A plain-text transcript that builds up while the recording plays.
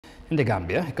in the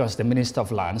Gambia because the Minister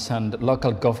of Lands and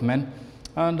Local Government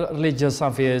and Religious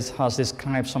Affairs has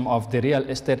described some of the real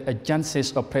estate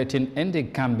agencies operating in the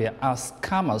Gambia as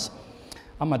scammers.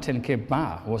 Amatenke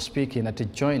Ba was speaking at a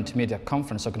joint media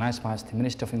conference organized by the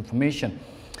Minister of Information.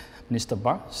 Minister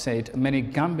Ba said many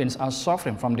Gambians are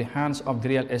suffering from the hands of the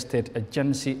real estate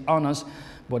agency owners,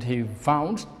 but he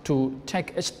vowed to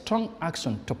take a strong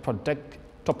action to protect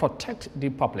the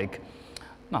public.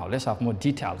 Now let's have more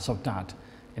details of that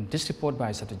in this report by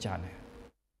Yahya Jammeh.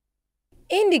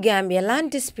 In the Gambia,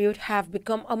 land disputes have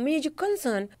become a major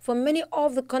concern for many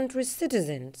of the country's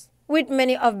citizens, with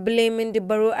many of blaming the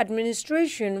borough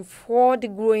administration for the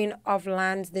growing of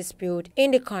land dispute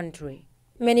in the country.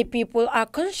 Many people are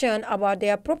concerned about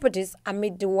their properties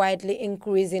amid the widely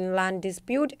increasing land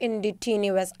dispute in the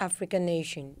teeny West African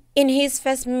nation. In his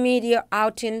first media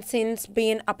outing since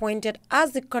being appointed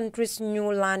as the country's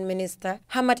new land minister,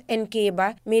 Hamad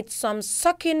Nkeba made some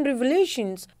shocking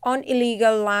revelations on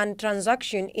illegal land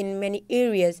transaction in many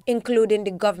areas, including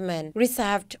the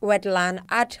government-reserved wetland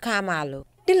at Kamalo.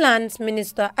 The lands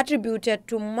minister attributed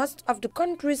to most of the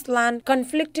country's land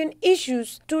conflicting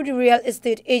issues to the real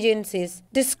estate agencies,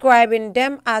 describing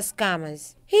them as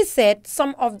scammers. He said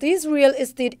some of these real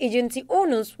estate agency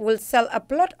owners will sell a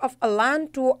plot of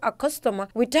land to a customer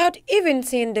without even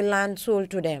seeing the land sold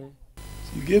to them.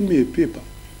 She gave me a paper.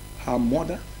 Her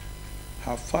mother,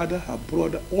 her father, her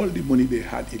brother, all the money they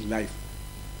had in life,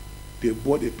 they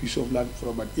bought a piece of land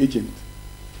from an agent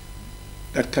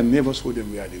that can never show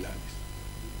them where the land is.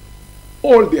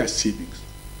 All their savings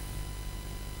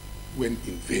went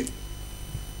in vain.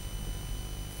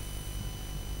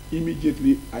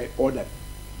 Immediately, I ordered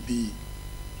the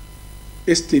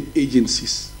estate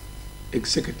agencies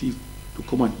executive to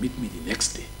come and meet me the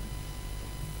next day.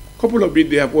 A couple of it,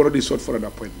 they have already sought for an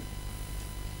appointment.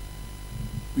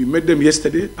 We met them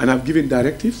yesterday and have given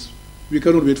directives. We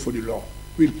cannot wait for the law.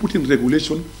 We'll put in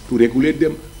regulation to regulate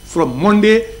them. From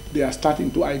Monday, they are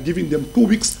starting to, I'm giving them 2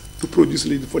 weeks to produce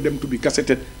for them to be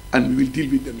gazetted, and we will deal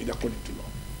with them in according to law.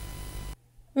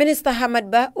 Minister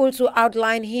Hamad Ba also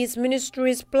outlined his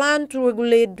ministry's plan to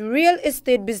regulate real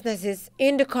estate businesses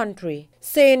in the country,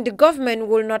 saying the government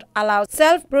will not allow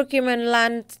self-procurement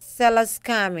land sellers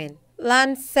scamming.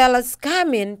 Land sellers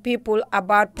scamming people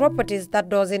about properties that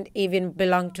doesn't even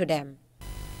belong to them.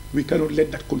 We cannot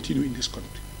let that continue in this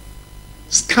country.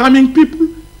 Scamming people,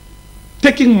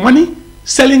 taking money,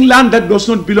 selling land that does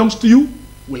not belong to you,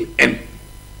 will end.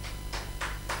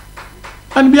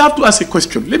 And we have to ask a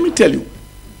question. Let me tell you,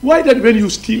 why that when you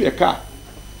steal a car,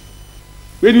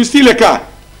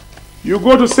 you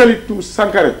go to sell it to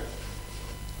Sankare.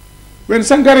 When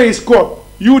Sankare is caught,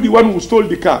 you the one who stole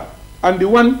the car and the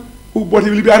one who bought it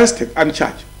will be arrested and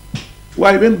charged.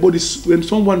 Why when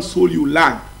someone sold you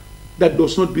land that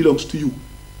does not belong to you,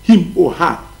 him or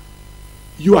her,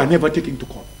 you are never taken to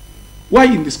court? Why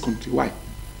in this country? Why?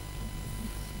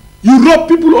 You rob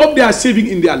people of their saving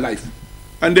in their life,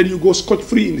 and then you go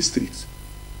scot-free in the streets.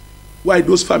 Why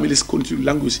those families continue to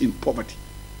languish in poverty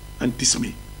and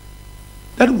dismay?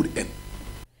 That would end.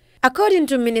 According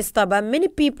to Minister Ba, many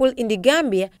people in the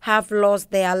Gambia have lost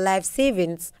their life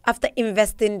savings after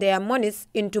investing their monies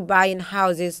into buying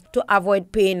houses to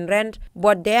avoid paying rent,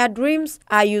 but their dreams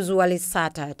are usually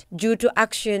shattered due to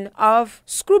action of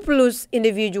scrupulous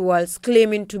individuals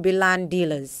claiming to be land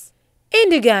dealers. In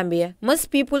the Gambia,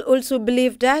 most people also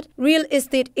believe that real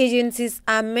estate agencies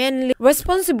are mainly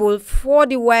responsible for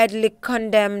the widely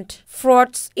condemned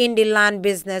frauds in the land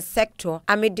business sector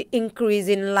amid the increase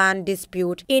in land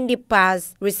dispute in the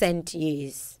past recent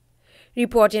years.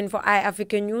 Reporting for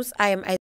Eyeafrica News, I am